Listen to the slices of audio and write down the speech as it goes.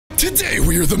Today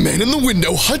we are the man in the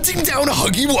window hunting down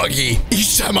Huggy Wuggy.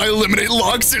 Each time I eliminate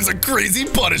logs, there's a crazy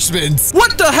punishment.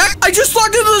 What the heck? I just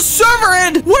logged into the server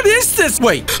and what is this?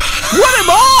 Wait, what am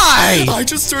I? I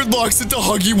just turned logs into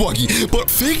Huggy Wuggy, but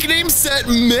fake name set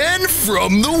man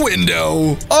from the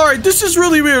window. All right, this is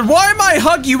really weird. Why am I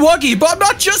Huggy Wuggy? But I'm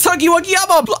not just Huggy Wuggy.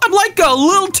 I'm like a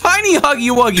little tiny Huggy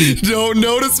Wuggy. Don't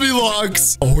notice me,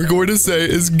 logs. All we're going to say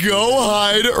is go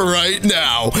hide right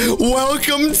now.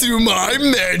 Welcome to my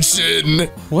mansion.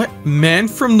 What? Man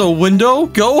from the window?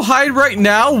 Go hide right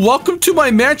now? Welcome to my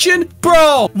mansion?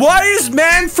 Bro, why is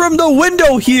man from the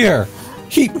window here?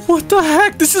 What the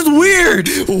heck? This is weird.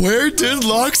 Where did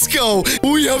Logs go?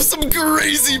 We have some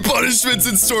crazy punishments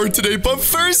in store today, but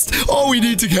first, all we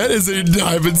need to get is a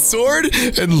diamond sword,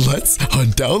 and let's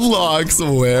hunt down Logs.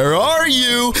 Where are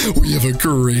you? We have a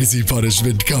crazy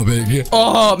punishment coming.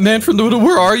 Oh, man from the window,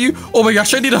 where are you? Oh my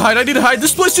gosh, I need to hide.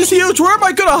 This place is huge. Where am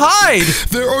I gonna hide?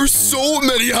 There are so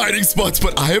many hiding spots,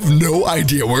 but I have no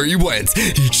idea where he went.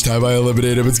 Each time I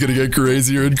eliminate him, it's gonna get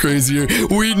crazier and crazier.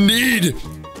 We need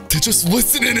to just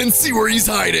listen in and see where he's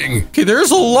hiding. Okay,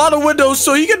 there's a lot of windows,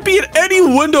 so he could be at any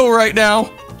window right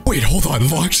now. Wait, hold on.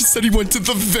 Logs just said he went to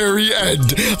the very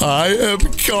end. I am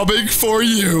coming for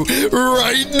you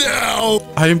right now.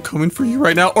 I am coming for you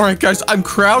right now. All right, guys, I'm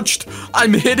crouched.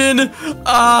 I'm hidden.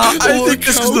 I think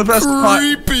this is the best spot.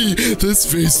 Creepy.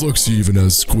 This face looks even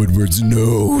as Squidward's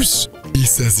nose. He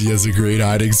says he has a great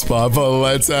hiding spot, but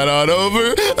let's head on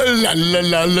over. La la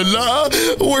la la la.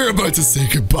 We're about to say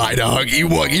goodbye to Huggy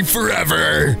Wuggy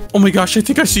forever. Oh my gosh, I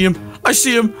think I see him. I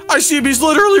see him. He's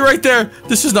literally right there.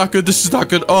 This is not good.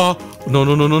 No.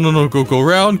 Go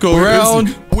around.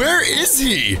 Where is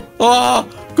he?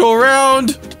 Go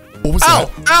around. What was that?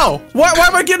 Ow. Why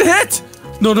am I getting hit?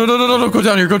 No. Go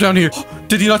down here.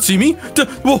 Did he not see me?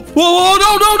 Whoa.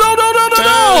 No.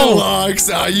 Hey, Logs,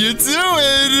 how you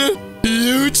doing?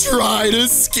 You tried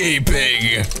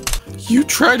escaping. You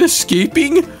tried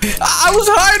escaping? I was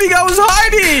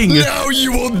hiding. Now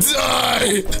you will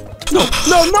die. No.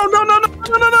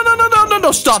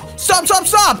 Stop.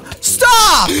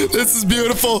 This is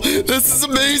beautiful. This is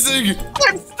amazing.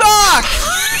 I'm stuck.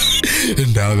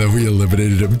 And now that we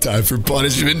eliminated him, time for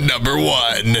punishment number 1.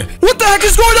 What the heck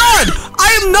is going on?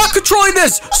 I am not controlling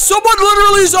this. Someone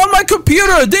literally is on my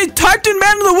computer. They typed in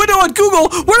man in the window on Google.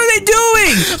 What are they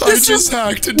doing? I just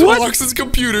hacked into Lox's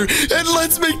computer, and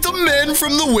let's make the man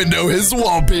from the window his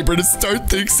wallpaper to start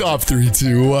things off. 3,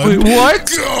 2, 1. Wait, what?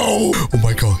 Go! Oh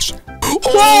my gosh.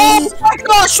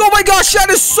 Oh my gosh, that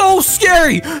is so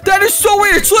scary. That is so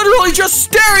weird. It's literally just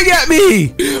staring at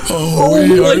me.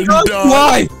 We are not done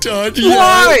yet.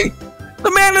 Why?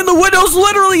 The man in the window is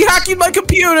literally hacking my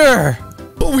computer.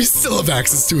 But we still have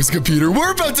access to his computer.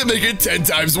 We're about to make it 10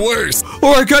 times worse.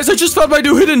 All right, guys, I just found my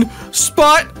new hidden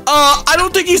spot. I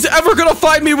don't think he's ever gonna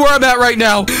find me where I'm at right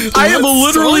now. I am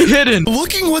literally hidden.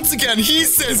 Looking once again, he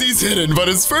says he's hidden, but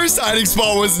his first hiding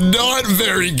spot was not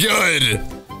very good.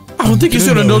 I don't think he's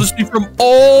gonna notice me from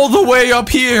all the way up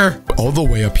here. All the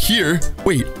way up here?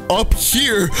 Wait, up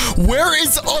here? Where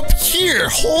is up here?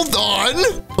 Hold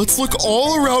on. Let's look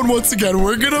all around once again.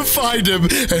 We're gonna find him,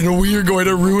 and we are going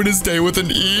to ruin his day with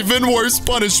an even worse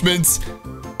punishment.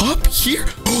 Up here?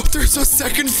 Oh, there's a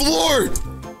second floor.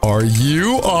 Are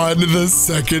you on the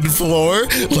second floor?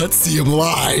 Let's see him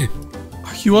lie.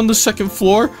 Are you on the second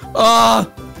floor?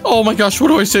 Oh my gosh, what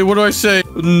do I say?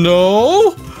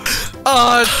 No.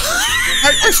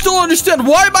 I still don't understand.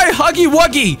 Why am I Huggy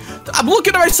Wuggy? I'm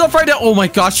looking at myself right now. Oh my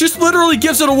gosh, this literally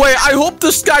gives it away. I hope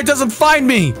this guy doesn't find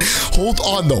me. Hold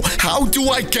on, though. How do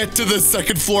I get to the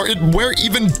second floor? Where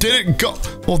even did it go?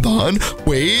 Hold on.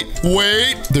 Wait.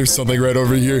 There's something right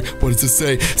over here. What does it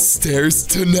say? Stairs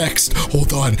to next.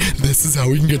 Hold on. This is how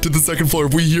we can get to the second floor.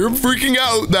 If we hear him freaking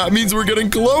out, that means we're getting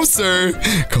closer.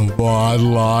 Come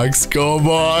on, Logs. Come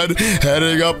on.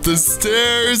 Heading up the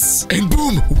stairs. And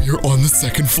boom, we're on the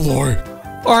second floor.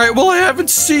 All right, well, I haven't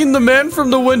seen the man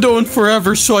from the window in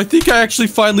forever, so I think I actually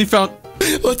finally found...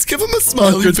 Let's give him a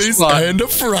smiley face and a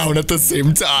frown at the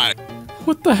same time.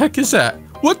 What the heck is that?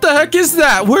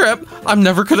 I'm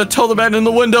never gonna tell the man in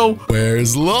the window.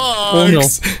 Where's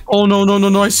Logs? Oh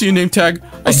no, I see a name tag.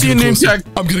 I'm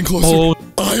getting closer. Oh.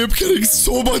 I am getting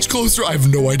so much closer. I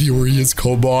have no idea where he is.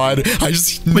 Come on. I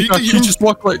just need to... He just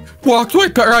walked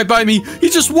right by me.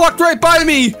 He just walked right by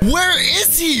me. Where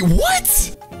is he?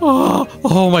 What?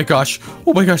 Oh my gosh.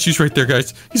 Oh my gosh, he's right there,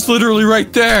 guys. He's literally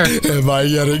right there. Am I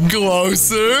getting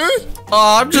closer?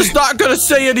 I'm just not gonna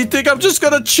say anything. I'm just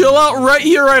gonna chill out right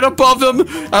here, right above him.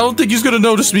 I don't think he's gonna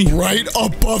notice me. Right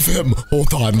above him.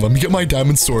 Hold on, let me get my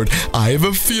diamond sword. I have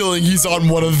a feeling he's on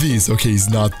one of these. Okay, he's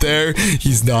not there.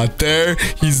 He's not there.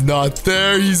 He's not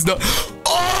there. He's not...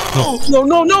 Oh! No.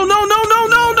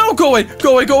 Go away.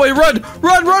 Run.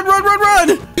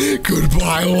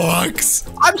 Goodbye, Lux.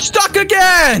 I'm stuck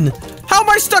again. How am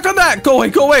I stuck on that? Go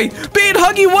away. Being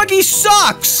Huggy Wuggy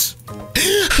sucks.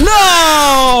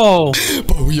 No!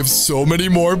 But we have so many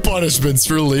more punishments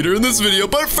for later in this video.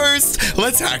 But first,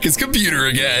 let's hack his computer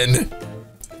again.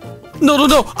 No.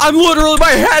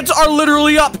 My hands are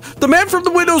literally up. The man from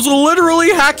the window's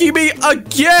literally hacking me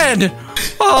again.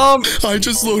 I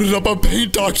just loaded up a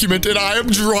paint document and I am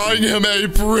drawing him a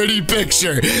pretty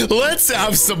picture. Let's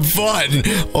have some fun.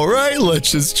 All right,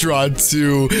 let's just draw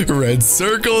 2 red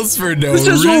circles for no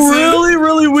reason. This is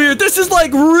really weird. This is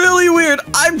like really weird.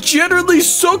 I'm genuinely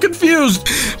so confused.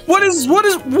 What is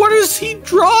he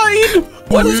drawing?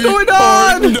 What is going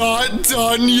on? We are not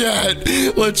done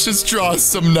yet. Let's just draw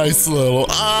some nice little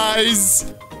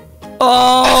eyes.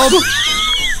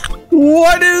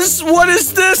 What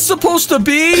is this supposed to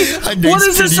be? What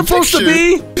is this supposed to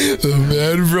be? The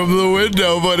man from the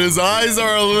window, but his eyes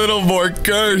are a little more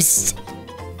cursed.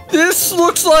 This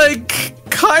looks like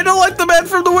kind of like the man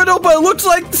from the window, but it looks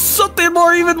like something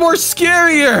even more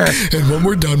scarier. And when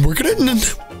we're done, we're gonna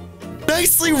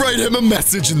nicely write him a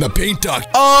message in the paint doc.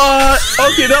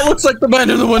 Okay, that looks like the man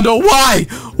in the window. Why?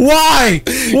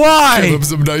 Give him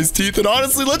some nice teeth, and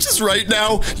honestly, let's just write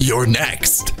now, you're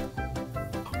next.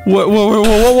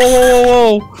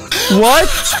 Whoa. What?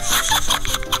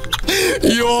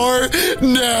 You're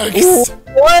next.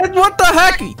 What the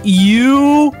heck?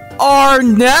 You are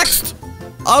next?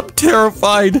 I'm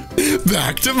terrified.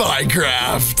 Back to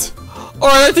Minecraft.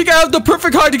 Alright, I think I have the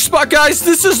perfect hiding spot, guys.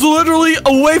 This is literally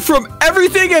away from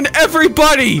everything and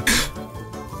everybody.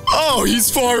 Oh, he's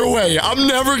far away. I'm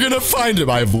never gonna find him.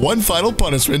 I have one final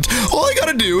punishment. All I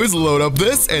gotta do is load up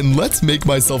this, and let's make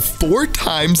myself 4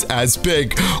 times as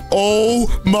big. Oh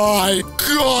my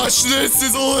gosh, this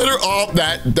is a literal... Oh,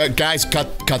 that guys,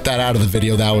 cut that out of the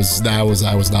video. I was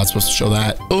not supposed to show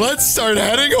that. Let's start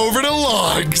heading over to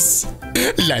logs.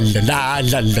 La,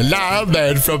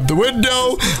 man from the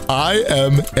window. I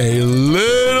am a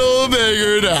little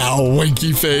bigger now,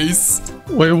 winky face.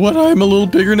 Wait, what? I'm a little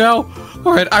bigger now?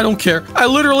 Alright, I don't care. I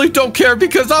literally don't care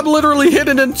because I'm literally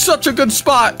hidden in such a good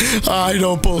spot. I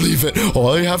don't believe it.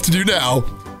 All I have to do now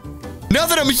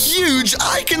that I'm huge,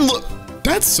 I can look.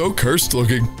 That's so cursed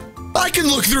looking. I can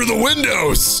look through the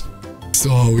windows. So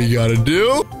all we gotta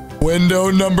do, window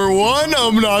number 1,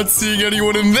 I'm not seeing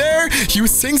anyone in there. He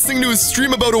was saying something to his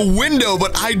stream about a window,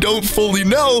 but I don't fully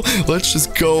know. Let's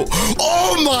just go.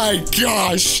 Oh my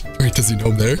gosh. Wait, does he know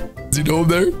I'm there? Does he know I'm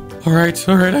there? All right.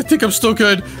 I think I'm still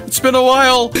good. It's been a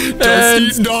while.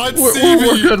 Does he not see me?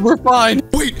 We're good. We're fine.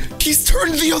 Wait, he's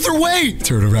turned the other way.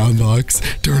 Turn around, Lux.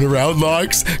 Turn around,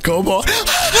 Lux. Come on.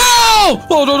 No!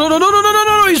 Oh,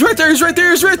 no. He's right there.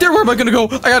 Where am I going to go?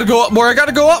 I got to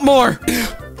go up more.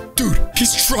 Dude,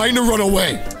 he's trying to run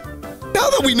away. Now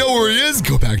that we know where he is,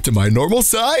 go back to my normal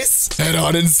size, head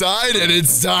on inside, and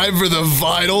it's time for the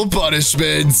final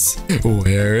punishments.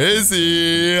 Where is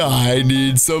he? I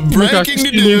need some breaking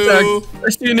to do. I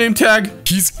see a name tag.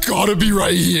 He's gotta be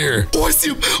right here. Oh, I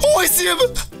see him.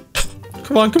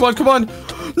 Come on.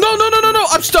 No.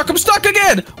 I'm stuck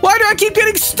again. Why do I keep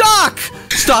getting stuck?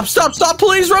 Stop.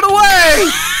 Please run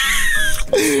away.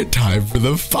 Time for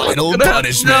the final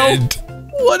punishment.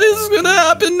 What is gonna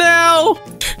happen now?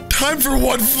 Time for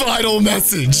one final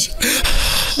message.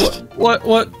 What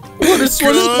is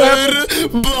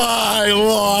Goodbye,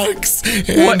 Lux.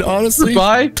 And honestly,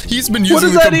 goodbye? He's been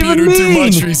using the computer too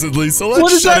much recently, so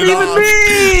let's shut it off. What does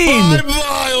that even mean?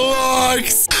 Bye,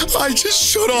 Lux. I just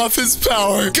shut off his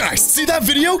power. Guys, see that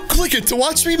video? Click it to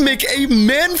watch me make a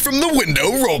man from the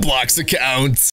window Roblox account.